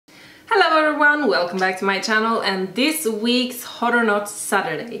Hello everyone, welcome back to my channel and this week's Hot or Not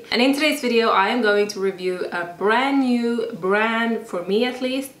Saturday. And in today's video I am going to review a brand new brand, for me at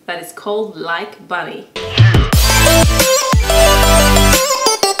least, that is called Like Bunny.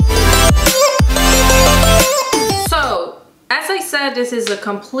 So, as I said, this is a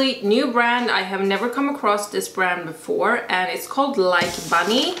complete new brand. I have never come across this brand before and it's called Like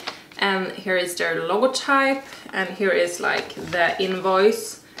Bunny. And here is their logotype and here is like the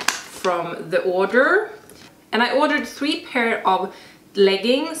invoice from the order. And I ordered 3 pair of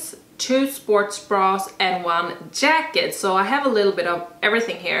leggings, 2 sports bras and 1 jacket, so I have a little bit of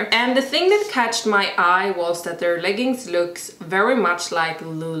everything here. And the thing that catched my eye was that their leggings looks very much like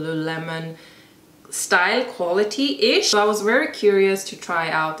Lululemon style quality-ish. So I was very curious to try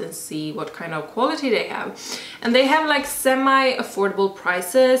out and see what kind of quality they have. And they have like semi-affordable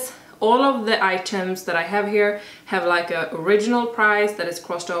prices. All of the items that I have here have like a original price that is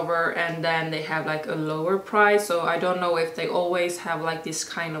crossed over, and then they have like a lower price. So I don't know if they always have like this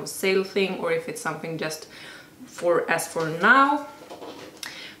kind of sale thing or if it's something just for now.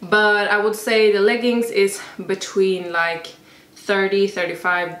 But I would say the leggings is between like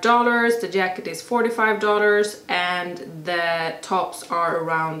 $30–35, the jacket is $45 and the tops are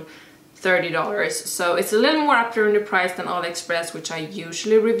around $30. So it's a little more up there in the price than AliExpress, which I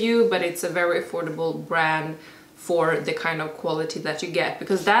usually review, but it's a very affordable brand for the kind of quality that you get,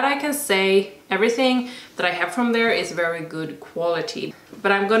 because that I can say everything that I have from there is very good quality.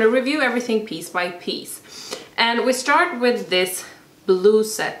 But I'm going to review everything piece by piece. And we start with this blue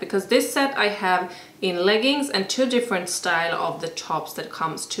set, because this set I have in leggings and 2 different style of the tops that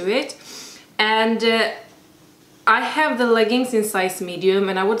comes to it. And I have the leggings in size medium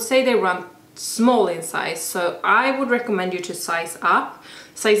and I would say they run small in size, so I would recommend you to size up.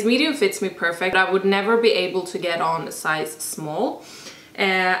 Size medium fits me perfect. I would never be able to get on a size small.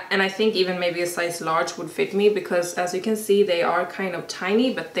 And I think even maybe a size large would fit me, because as you can see they are kind of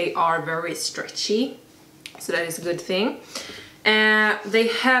tiny but they are very stretchy, so that is a good thing. They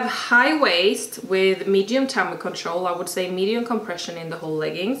have high waist with medium tummy control, I would say medium compression in the whole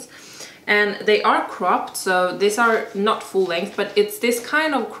leggings. And they are cropped, so these are not full length, but it's this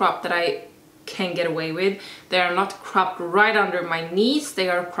kind of crop that I can get away with. They are not cropped right under my knees, they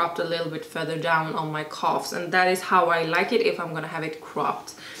are cropped a little bit further down on my calves, and that is how I like it if I'm gonna have it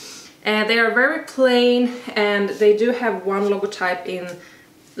cropped. And they are very plain, and they do have 1 logotype in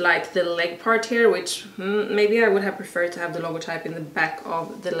like the leg part here, which maybe I would have preferred to have the logotype in the back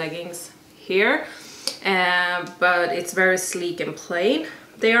of the leggings here. But it's very sleek and plain.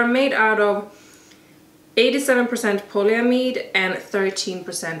 They are made out of 87% polyamide and 13%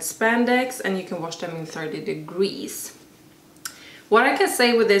 spandex, and you can wash them in 30 degrees. What I can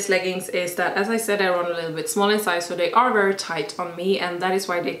say with these leggings is that, as I said, they run a little bit small in size, so they are very tight on me, and that is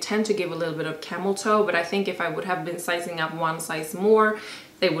why they tend to give a little bit of camel toe. But I think if I would have been sizing up 1 size more,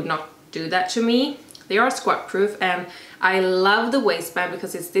 they would not do that to me. They are squat proof, and I love the waistband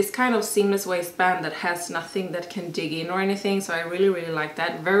because it's this kind of seamless waistband that has nothing that can dig in or anything, so I really like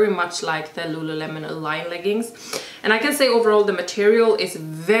that. Very much like the Lululemon Align leggings. And I can say overall the material is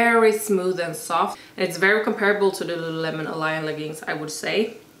very smooth and soft, and it's very comparable to the Lululemon Align leggings, I would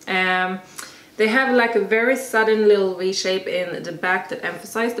say. They have like a very sudden little V shape in the back that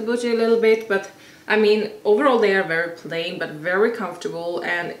emphasizes the booty a little bit, but I mean, overall they are very plain but very comfortable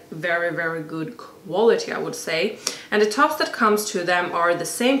and very good quality, I would say. And the tops that comes to them are the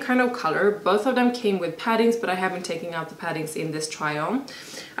same kind of color. Both of them came with paddings, but I haven't taken out the paddings in this try-on.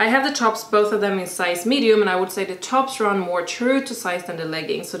 I have the tops, both of them in size medium, and I would say the tops run more true to size than the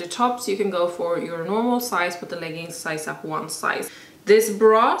leggings. So the tops you can go for your normal size, but the leggings size up 1 size. This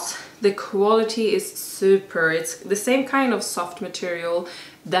bras, the quality is super. It's the same kind of soft material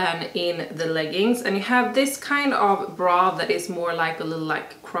than in the leggings, and you have this kind of bra that is more like a little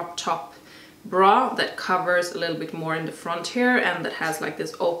like crop top bra that covers a little bit more in the front here, and that has like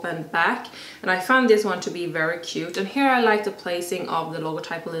this open back. And I found this one to be very cute, and here I like the placing of the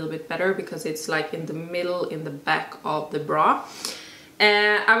logotype a little bit better because it's like in the middle in the back of the bra.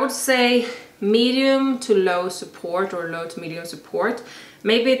 I would say medium to low support, or low to medium support.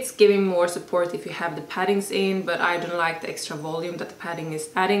 Maybe it's giving more support if you have the paddings in, but I don't like the extra volume that the padding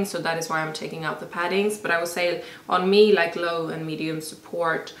is adding, so that is why I'm taking out the paddings. But I would say on me like low and medium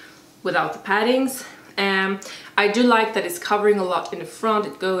support without the paddings. I do like that it's covering a lot in the front,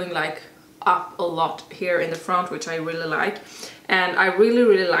 it's going like up a lot here in the front, which I really like. And I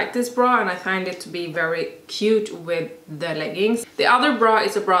really like this bra, and I find it to be very cute with the leggings. The other bra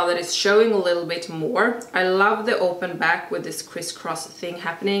is a bra that is showing a little bit more. I love the open back with this crisscross thing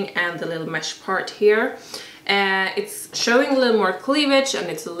happening and the little mesh part here. It's showing a little more cleavage and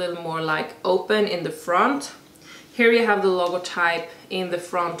it's a little more like open in the front. Here you have the logotype in the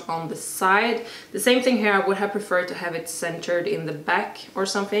front on the side. The same thing here, I would have preferred to have it centered in the back or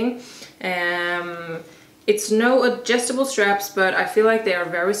something. It's no adjustable straps, but I feel like they are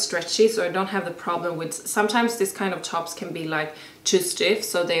very stretchy, so I don't have the problem with... Sometimes this kind of tops can be like too stiff,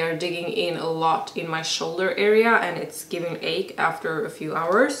 so they are digging in a lot in my shoulder area and it's giving ache after a few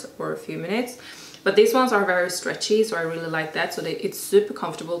hours or a few minutes. But these ones are very stretchy, so I really like that. So it's super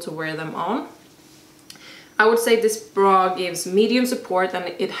comfortable to wear them on. I would say this bra gives medium support and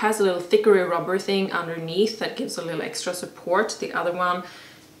it has a little thicker rubber thing underneath that gives a little extra support. The other one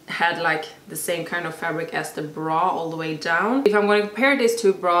had like the same kind of fabric as the bra all the way down. If I'm going to compare these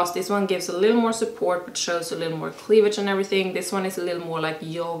two bras, this one gives a little more support but shows a little more cleavage and everything. This one is a little more like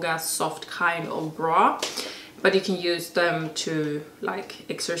yoga soft kind of bra, but you can use them to like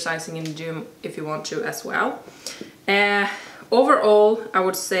exercising in the gym if you want to as well. Overall, I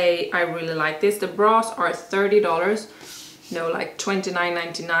would say I really like this. The bras are $30, no, like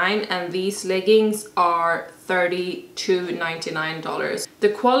 $29.99, and these leggings are $32.99. The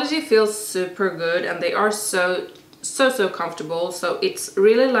quality feels super good and they are so comfortable. So it's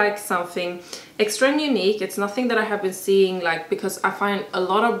really like something extra and unique. It's nothing that I have been seeing, like, because I find a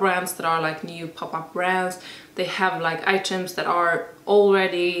lot of brands that are like new pop-up brands, they have like items that are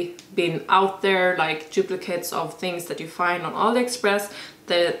already been out there, like duplicates of things that you find on AliExpress,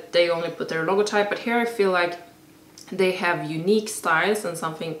 that they only put their logotype. But here I feel like they have unique styles and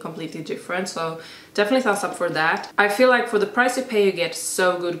something completely different, so definitely thumbs up for that. I feel like for the price you pay you get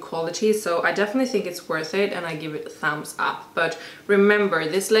so good quality, so I definitely think it's worth it and I give it a thumbs up. But remember,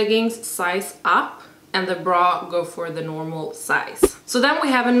 this leggings size up and the bra go for the normal size. So then we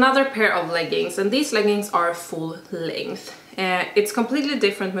have another pair of leggings, and these leggings are full length. It's completely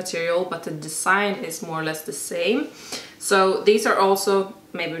different material, but the design is more or less the same. So these are also,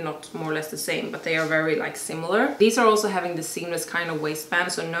 maybe not more or less the same, but they are very like similar. These are also having the seamless kind of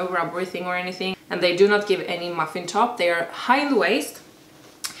waistband, so no rubbery thing or anything. And they do not give any muffin top. They are high in the waist.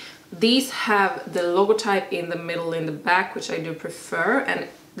 These have the logotype in the middle in the back, which I do prefer, and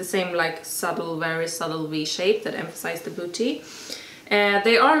the same like subtle, very subtle V shape that emphasize the booty.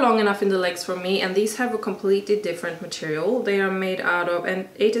 They are long enough in the legs for me, and these have a completely different material. They are made out of an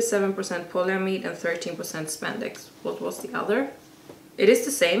 87% polyamide and 13% spandex. What was the other? It is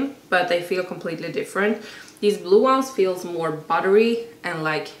the same, but they feel completely different. These blue ones feels more buttery, and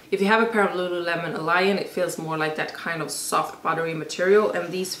like if you have a pair of Lululemon Lion, it feels more like that kind of soft buttery material,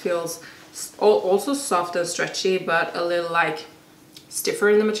 and these feels also soft and stretchy, but a little like stiffer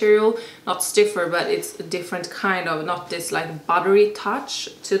in the material. Not stiffer, but it's a different kind of, not this like buttery touch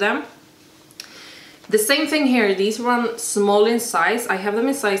to them. The same thing here, these run small in size. I have them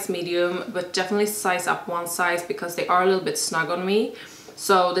in size medium, but definitely size up one size because they are a little bit snug on me.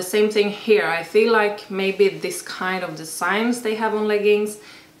 So the same thing here, I feel like maybe this kind of designs they have on leggings,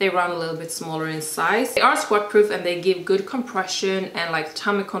 they run a little bit smaller in size. They are squat proof and they give good compression and like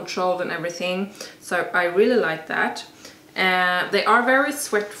tummy control and everything. So I really like that. They are very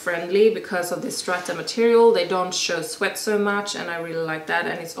sweat friendly because of the strata material. They don't show sweat so much, and I really like that,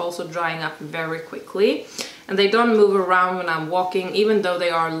 and it's also drying up very quickly. And they don't move around when I'm walking. Even though they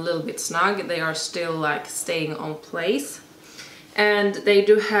are a little bit snug, they are still like staying on place. And they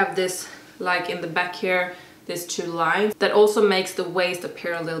do have this, like in the back here, these two lines that also makes the waist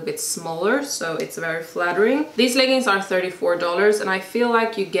appear a little bit smaller, so it's very flattering. These leggings are $34, and I feel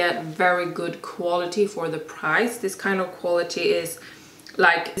like you get very good quality for the price. This kind of quality is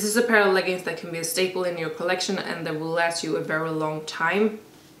like, this is a pair of leggings that can be a staple in your collection and that will last you a very long time.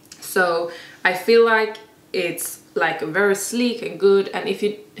 So I feel like it's like very sleek and good, and if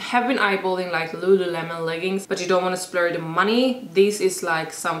you have been eyeballing like Lululemon leggings but you don't want to splurge the money, this is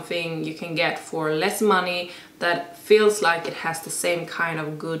like something you can get for less money that feels like it has the same kind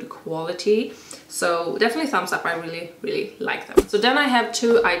of good quality. So definitely thumbs up, I really like them. So then I have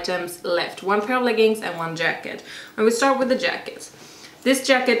two items left, one pair of leggings and one jacket. And we start with the jacket. This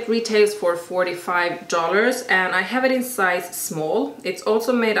jacket retails for $45 and I have it in size small. It's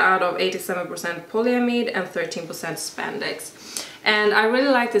also made out of 87% polyamide and 13% spandex. And I really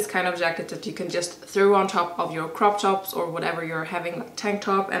like this kind of jacket that you can just throw on top of your crop tops or whatever you're having, like tank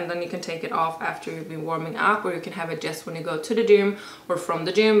top, and then you can take it off after you've been warming up, or you can have it just when you go to the gym or from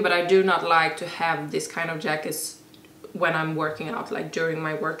the gym. But I do not like to have this kind of jackets when I'm working out, like during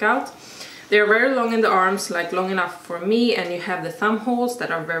my workout. They're very long in the arms, like long enough for me, and you have the thumb holes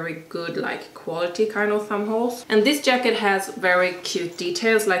that are very good, like quality kind of thumb holes. And this jacket has very cute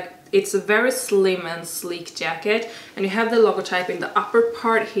details, like it's a very slim and sleek jacket, and you have the logotype in the upper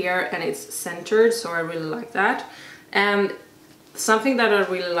part here, and it's centered, so I really like that. And something that I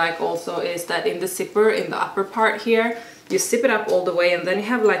really like also is that in the zipper in the upper part here, you zip it up all the way, and then you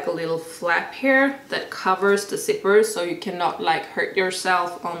have like a little flap here that covers the zipper, so you cannot like hurt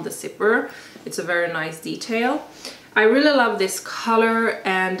yourself on the zipper. It's a very nice detail. I really love this color,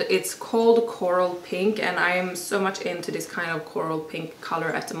 and it's called coral pink, and I am so much into this kind of coral pink color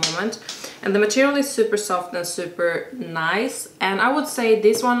at the moment. And the material is super soft and super nice, and I would say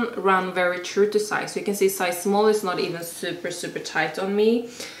this one ran very true to size. So you can see size small is not even super tight on me.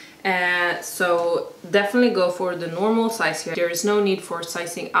 So definitely go for the normal size here. There is no need for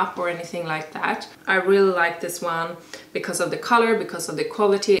sizing up or anything like that. I really like this one because of the color, because of the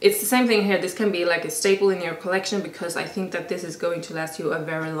quality. It's the same thing here. This can be like a staple in your collection because I think that this is going to last you a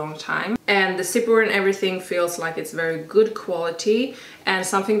very long time. And the zipper and everything feels like it's very good quality. And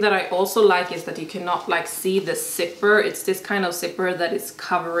something that I also like is that you cannot like see the zipper. It's this kind of zipper that is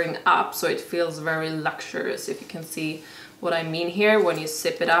covering up, so it feels very luxurious, if you can see what I mean here. When you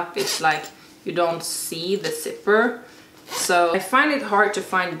zip it up, it's like you don't see the zipper. So I find it hard to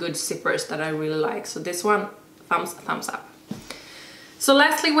find good zippers that I really like. So this one, thumbs up. So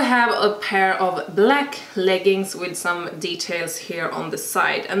lastly, we have a pair of black leggings with some details here on the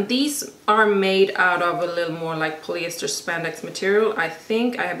side. And these are made out of a little more like polyester spandex material. I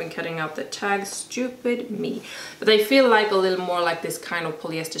think I have been cutting out the tag, stupid me. But they feel like a little more like this kind of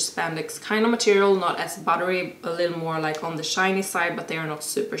polyester spandex kind of material, not as buttery, a little more like on the shiny side, but they are not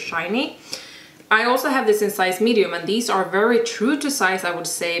super shiny. I also have this in size medium, and these are very true to size, I would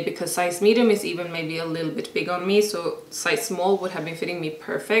say, because size medium is even maybe a little bit big on me, so size small would have been fitting me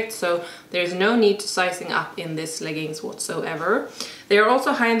perfect. So there's no need to sizing up in these leggings whatsoever. They are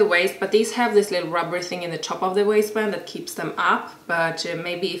also high in the waist, but these have this little rubber thing in the top of the waistband that keeps them up. But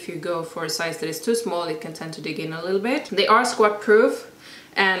maybe if you go for a size that is too small, it can tend to dig in a little bit. They are squat proof.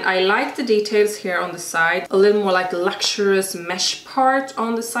 And I like the details here on the side, a little more like luxurious mesh part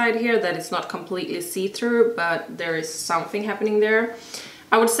on the side here that is not completely see-through, but there is something happening there.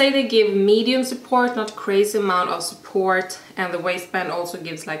 I would say they give medium support, not crazy amount of support, and the waistband also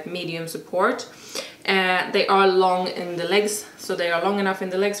gives like medium support. They are long in the legs, so they are long enough in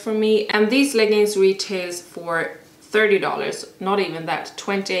the legs for me. And these leggings retails for $30, not even that,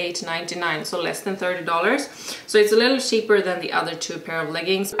 $28.99, so less than $30. So it's a little cheaper than the other two pair of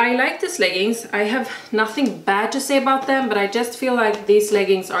leggings. I like these leggings. I have nothing bad to say about them, but I just feel like these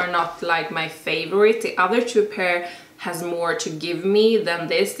leggings are not like my favorite. The other two pair has more to give me than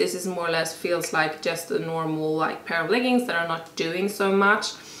this. This is more or less feels like just a normal like pair of leggings that are not doing so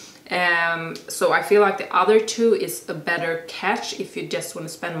much. So I feel like the other two is a better catch if you just want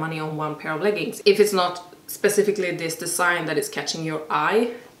to spend money on one pair of leggings. If it's not specifically this design that is catching your eye,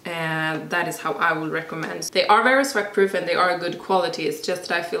 and that is how I would recommend. They are very sweat proof and they are good quality. It's just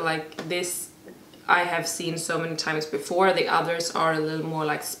that I feel like this I have seen so many times before. The others are a little more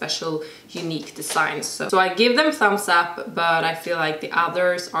like special, unique designs. So I give them thumbs up, but I feel like the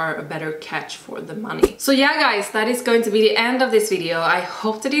others are a better catch for the money. So yeah, guys, that is going to be the end of this video. I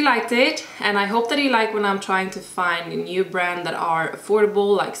hope that you liked it, and I hope that you like when I'm trying to find a new brand that are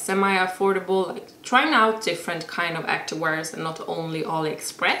affordable, like semi-affordable, like trying out different kind of activewears and not only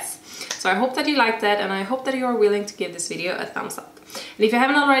AliExpress. So I hope that you liked that, and I hope that you are willing to give this video a thumbs up. And if you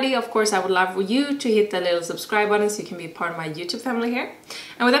haven't already, of course, I would love for you to hit the little subscribe button so you can be part of my YouTube family here.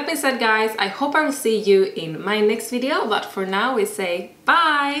 And with that being said, guys, I hope I will see you in my next video. But for now, we say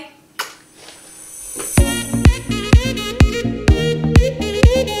bye!